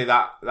person, or even somebody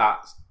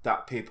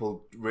that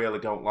people really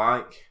don't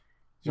like.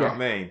 Do you know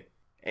what I mean?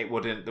 It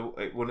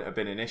wouldn't have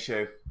been an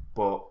issue,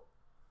 but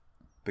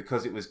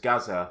because it was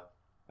Gaza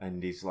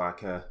and he's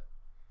like a,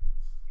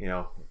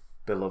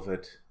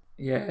 beloved,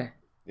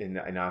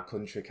 in our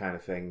country kind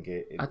of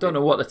thing. I don't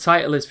know what the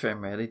title is for him,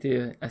 really. Do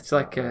you? It's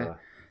like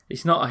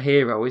he's not a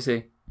hero, is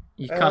he?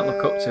 You can't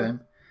look up to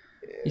him.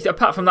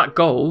 Apart from that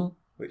goal.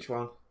 Which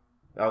one?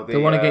 Oh, the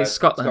one against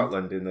Scotland.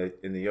 Scotland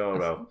in the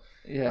Euro.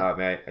 Yeah.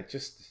 Mate,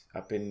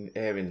 I've been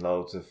hearing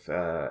loads of.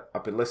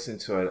 I've been listening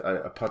to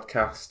a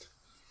podcast,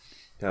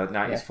 the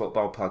 90s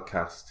football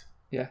podcast.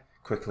 Yeah.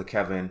 Quickly,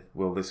 Kevin,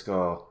 will they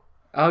score?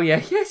 Oh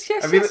yeah, yes.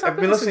 Have you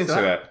been listening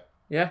to it?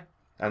 Yeah.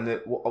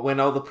 And when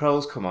all the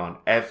pros come on,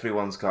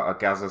 everyone's got a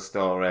Gaza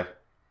story.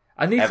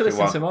 I need to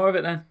listen to more of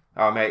it then.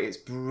 Oh mate, it's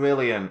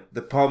brilliant.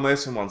 The Paul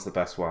Merson one's the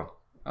best one.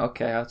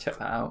 Okay, I'll check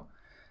that out.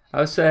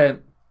 I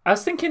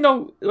was thinking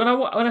though when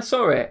I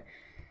saw it,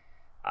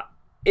 I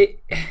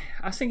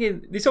was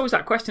thinking there's always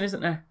that question, isn't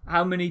there?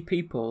 How many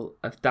people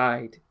have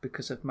died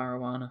because of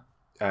marijuana?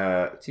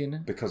 Do you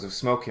know? Because of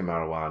smoking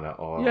marijuana,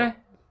 or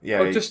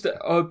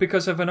or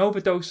because of an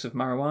overdose of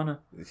marijuana.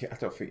 I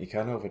don't think you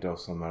can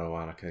overdose on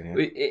marijuana, can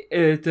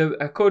you?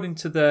 According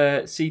to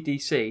the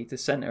CDC, the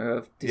Center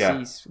of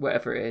Disease,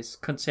 whatever it is,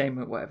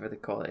 Containment, whatever they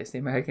call it, it's the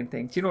American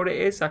thing. Do you know what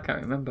it is? I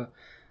can't remember.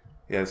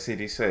 Yeah, the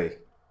CDC.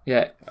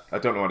 Yeah. I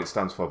don't know what it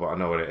stands for, but I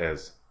know what it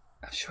is.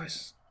 I'm sure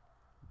it's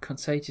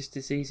Contagious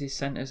Diseases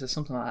Centers or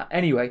something like that.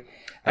 Anyway,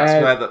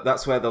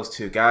 that's where those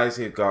two guys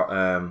who got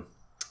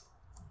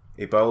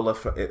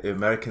Ebola,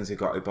 Americans who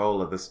got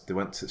Ebola, they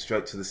went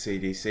straight to the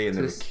CDC and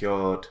they were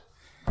cured.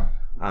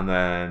 And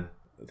then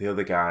the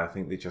other guy, I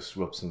think they just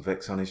rubbed some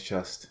Vicks on his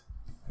chest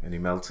and he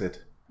melted.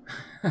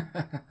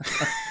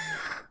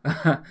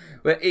 Well,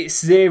 it's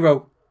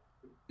zero.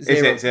 Is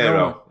it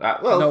zero?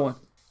 No one.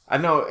 I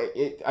know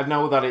I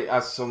know that it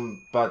has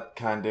some bad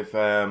kind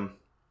of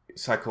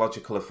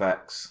psychological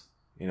effects,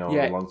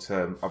 long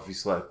term,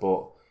 obviously,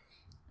 but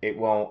it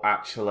won't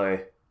actually.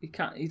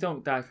 You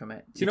don't die from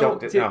it. Do you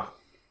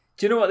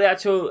know what the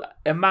actual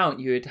amount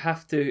you would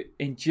have to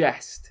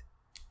ingest?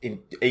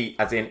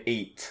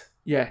 Eat.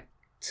 Yeah.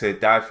 To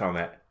die from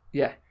it.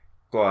 Yeah.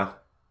 Go on.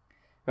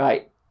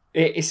 Right.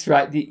 It's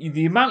right.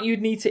 The amount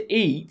you'd need to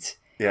eat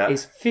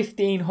is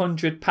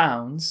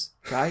 £1,500,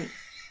 right?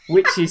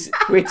 which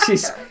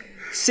is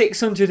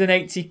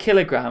 680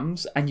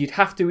 kilograms, and you'd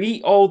have to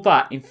eat all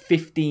that in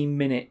 15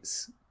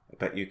 minutes.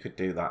 Bet you could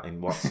do that in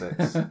what,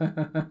 6?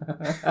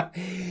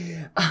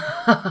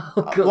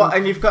 Oh, God. What?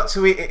 And you've got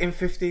to eat it in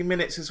 15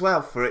 minutes as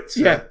well for it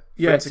to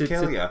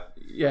kill you.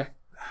 Yeah.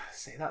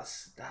 See,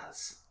 that's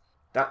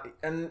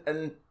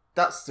and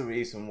that's the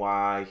reason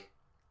why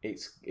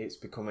it's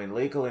becoming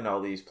legal in all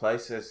these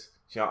places.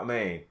 Do you know what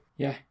I mean?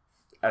 Yeah.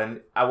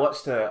 And I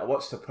watched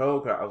a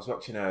program. I was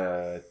watching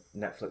a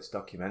Netflix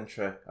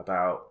documentary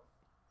about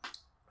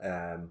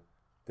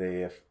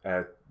the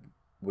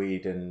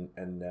weed and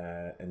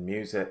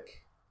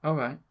music. All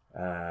right.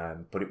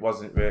 But it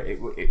wasn't really.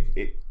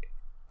 It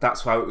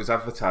that's how it was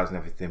advertised and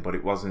everything. But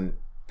it wasn't.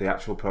 The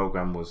actual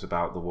program was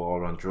about the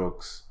war on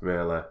drugs,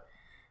 really,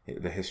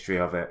 the history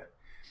of it,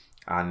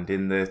 and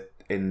in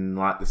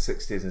like the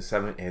 60s and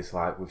 70s,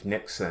 like with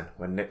Nixon,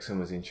 when Nixon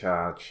was in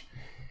charge,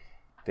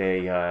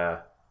 they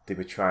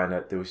were trying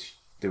to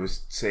they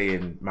was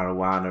seeing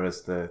marijuana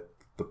as the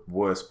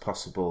worst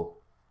possible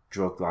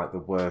drug, like the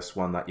worst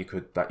one that you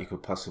could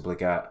possibly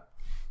get,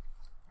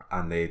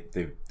 and they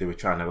were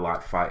trying to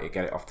like fight it,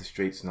 get it off the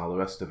streets and all the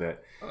rest of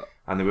it.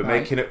 And they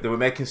were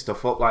making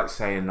stuff up, like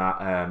saying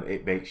that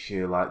it makes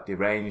you like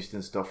deranged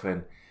and stuff,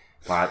 and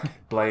like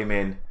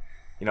blaming,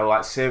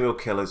 like serial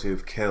killers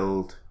who've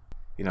killed,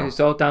 it's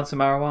all down to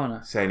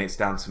marijuana. Saying it's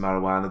down to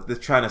marijuana. They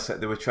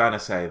were trying to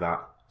say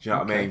that. Do you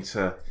know what I mean?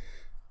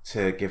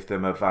 To give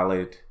them a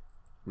valid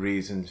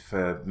reason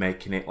for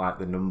making it like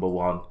the number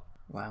one.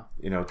 Wow.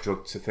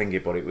 Drug to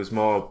thingy, but it was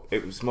more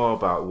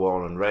about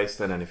war and race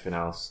than anything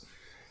else,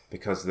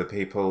 because the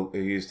people who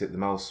used it the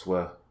most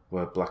were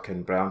black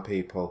and brown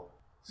people.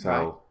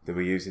 So They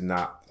were using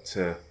that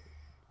to,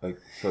 like,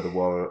 for the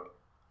war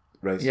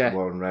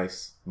and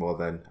race more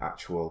than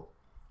the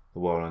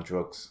war on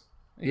drugs.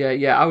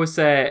 Yeah. I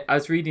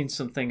was reading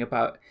something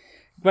about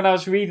when I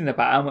was reading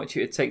about how much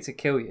it would take to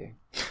kill you.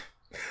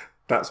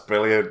 That's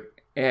brilliant.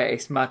 Yeah,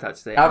 it's mad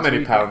actually. How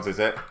many pounds is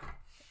it?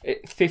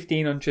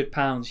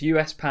 £1,500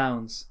 US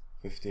pounds.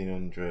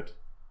 1,500.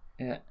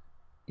 Yeah,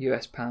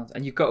 US pounds,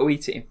 and you've got to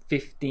eat it in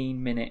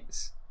 15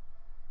 minutes.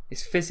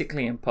 It's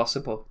physically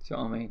impossible. Do you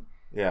know what I mean?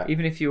 Yeah.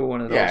 Even if you were one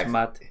of those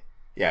mad.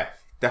 Yeah,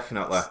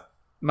 definitely.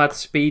 Mad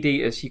speed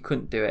eaters, you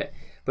couldn't do it.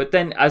 But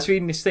then I was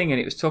reading this thing and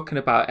it was talking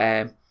about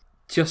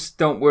just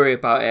don't worry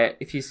about it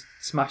if you're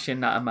smashing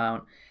that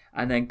amount,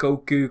 and then go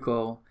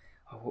Google.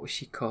 Oh, what was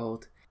she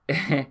called?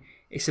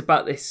 It's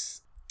about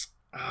this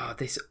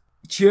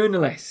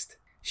journalist.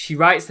 She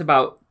writes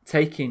about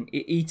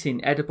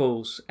eating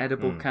edible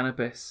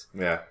cannabis.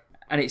 Yeah.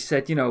 And it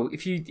said,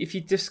 if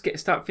you just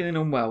start feeling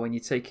unwell when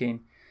you've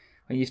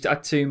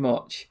had too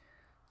much,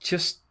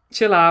 just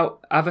chill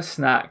out, have a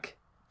snack,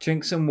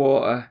 drink some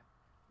water.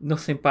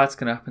 Nothing bad's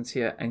gonna happen to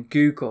you. And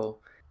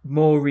Google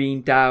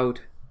Maureen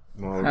Dowd.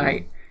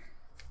 Right.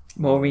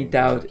 Maureen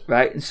Dowd.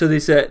 Right. And so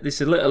there's a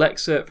little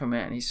excerpt from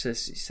it, and he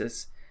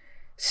says,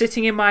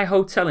 sitting in my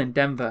hotel in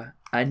Denver,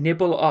 I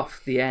nibble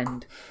off the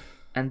end,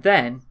 and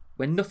then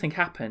when nothing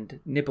happened,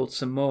 nibbled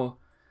some more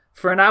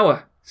for an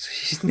hour. So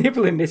she's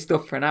nibbling this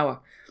stuff for an hour.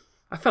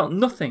 I felt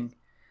nothing,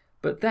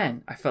 but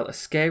then I felt a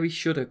scary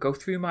shudder go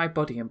through my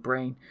body and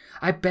brain.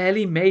 I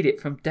barely made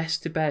it from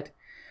desk to bed,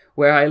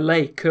 where I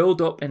lay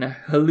curled up in a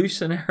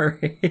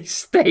hallucinatory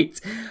state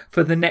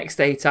for the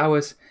next 8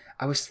 hours.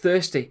 I was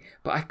thirsty,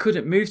 but I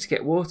couldn't move to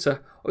get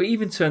water or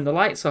even turn the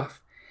lights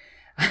off.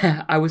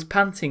 I was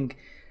panting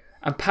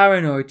and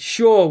paranoid,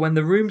 sure when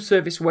the room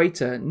service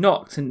waiter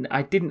knocked and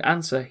I didn't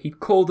answer, he'd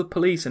call the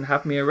police and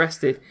have me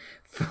arrested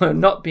for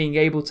not being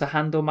able to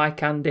handle my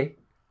candy.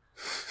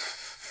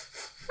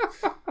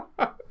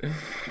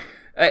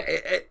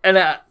 And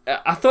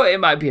I thought it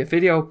might be a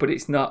video, but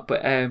it's not.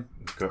 But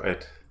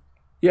Good.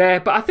 Yeah,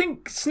 but I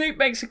think Snoop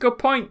makes a good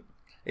point.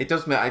 It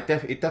does.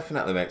 It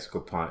definitely makes a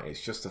good point.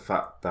 It's just the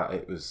fact that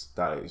it was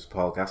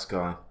Paul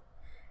Gascoigne,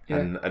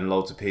 and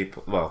loads of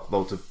people. Well,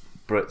 loads of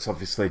Brits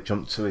obviously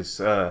jumped to his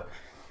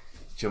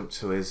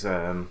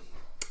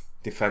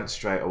defence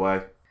straight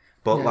away.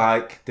 But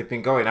like they've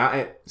been going at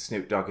it,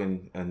 Snoop Dogg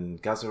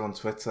and Gazza on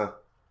Twitter.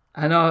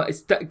 I know.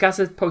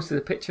 Gazza posted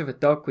a picture of a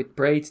dog with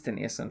braids, didn't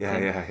he, or something?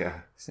 Yeah.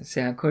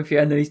 So I'm coming for you.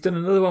 And then he's done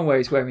another one where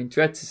he's wearing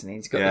dreads, isn't he?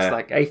 He's got this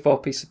like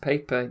A4 piece of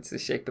paper into the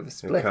shape of a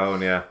split. A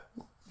cone, yeah.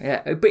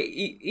 Yeah, but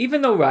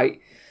even though,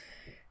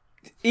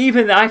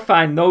 even I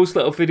find those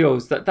little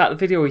videos, that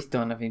video he's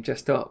done of him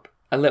dressed up,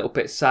 a little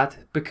bit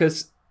sad,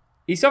 because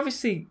he's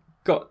obviously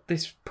got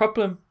this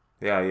problem.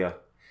 Yeah.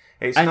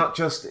 It's not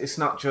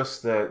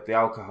just the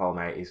alcohol,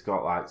 mate.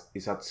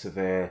 He's had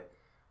severe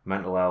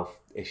mental health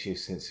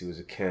issues since he was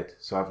a kid.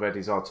 So I've read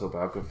his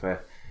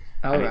autobiography.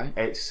 Right.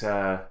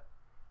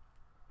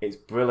 It's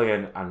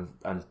brilliant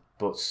and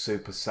but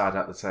super sad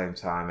at the same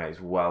time, mate.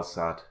 It's well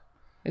sad.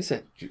 Is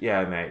it?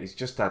 Yeah, mate. He's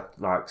just had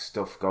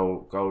stuff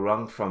go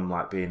wrong from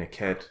being a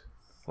kid.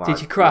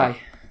 Did you cry?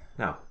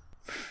 No.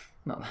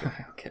 Not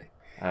that. Okay.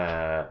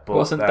 But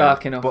wasn't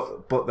dark enough.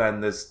 But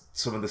then there's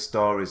some of the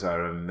stories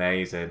are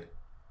amazing.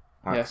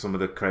 Some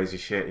of the crazy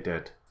shit he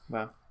did.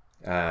 Wow.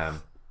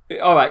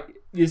 All right.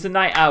 There's a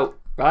night out,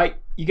 right?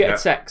 You get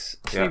a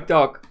text. Snoop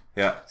Dogg.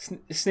 Yeah.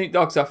 Snoop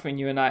Dogg's offering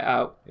you a night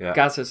out. Yeah.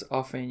 Gazza's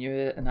offering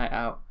you a night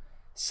out.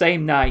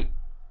 Same night.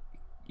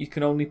 You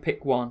can only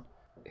pick one.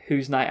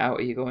 Whose night out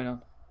are you going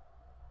on?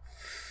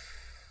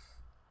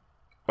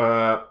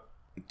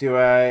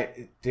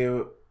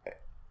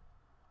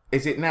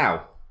 Is it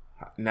now?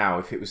 Now,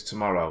 if it was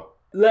tomorrow.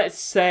 Let's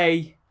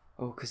say...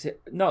 Oh, because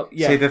it... No,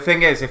 yeah. See, the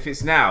thing is, if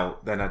it's now,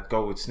 then I'd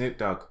go with Snoop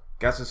Dogg.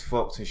 Gaz is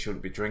fucked and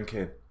shouldn't be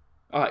drinking.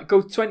 Alright,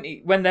 go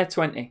 20... When they're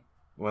 20.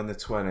 When they're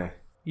 20.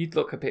 You'd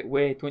look a bit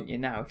weird, wouldn't you,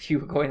 now, if you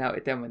were going out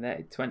with them when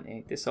they're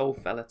 20? This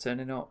old fella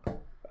turning up.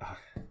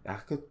 I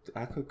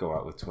could go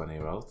out with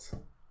 20-year-olds.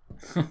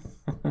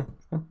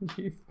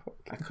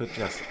 I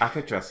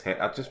could dress hit.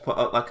 I'd just put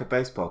up like a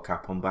baseball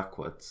cap on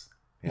backwards.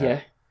 Yeah.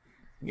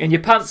 And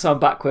your pants on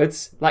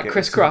backwards, like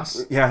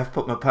crisscross. Yeah, I've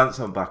put my pants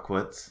on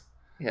backwards.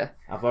 Yeah.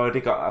 I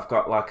think I've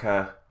got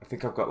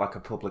like a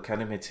Public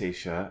Enemy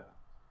t-shirt.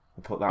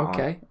 I'll put that on.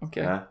 Okay.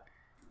 Yeah.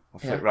 I'll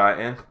fit right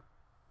in.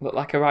 Look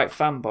like a right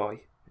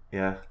fanboy.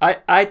 Yeah.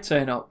 I'd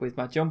turn up with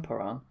my jumper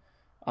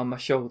on my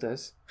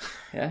shoulders.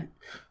 Yeah.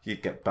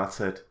 You'd get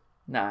battered.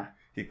 Nah.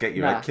 You'd get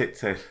your head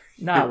kicked in.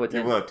 Nah, I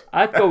wouldn't. You would.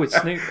 I'd go with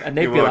Snoop and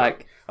they'd be would.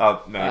 like...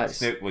 Oh, no,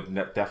 Snoop would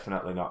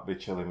definitely not be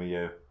chilling with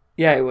you.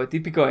 Yeah, he would.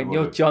 He'd be going,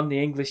 "You're John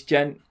the English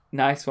gent.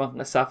 Nice one,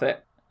 let's have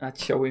it." I'd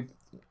show him.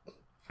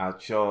 I'm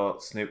sure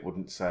Snoop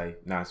wouldn't say,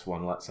 "Nice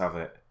one, let's have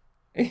it."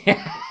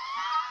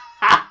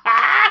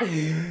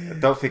 I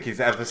don't think he's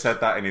ever said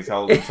that in his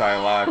whole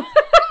entire life.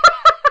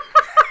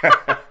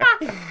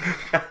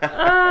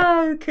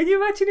 Can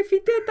you imagine if he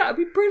did? That'd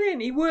be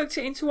brilliant. He worked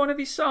it into one of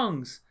his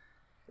songs.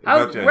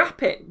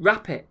 Rap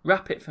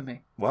it for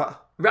me.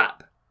 What?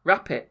 Rap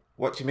it.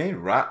 What do you mean,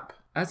 rap?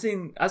 As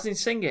in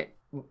sing it.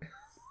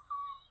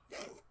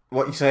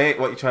 What you say?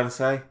 What you trying to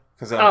say?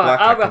 Because I'm black,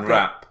 I can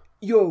rap.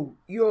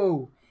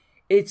 Yo,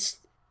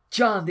 it's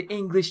John the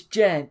English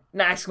gent.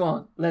 Nice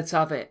one, let's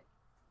have it.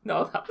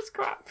 No, that was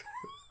crap.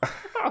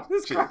 That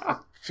was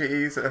crap.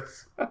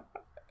 Jesus.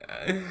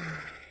 There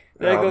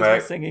goes my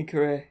singing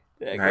career.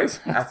 I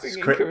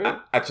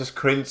just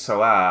cringed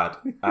so hard.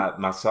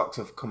 My socks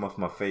have come off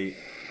my feet.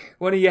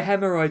 One of your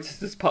hemorrhoids has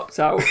just popped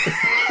out.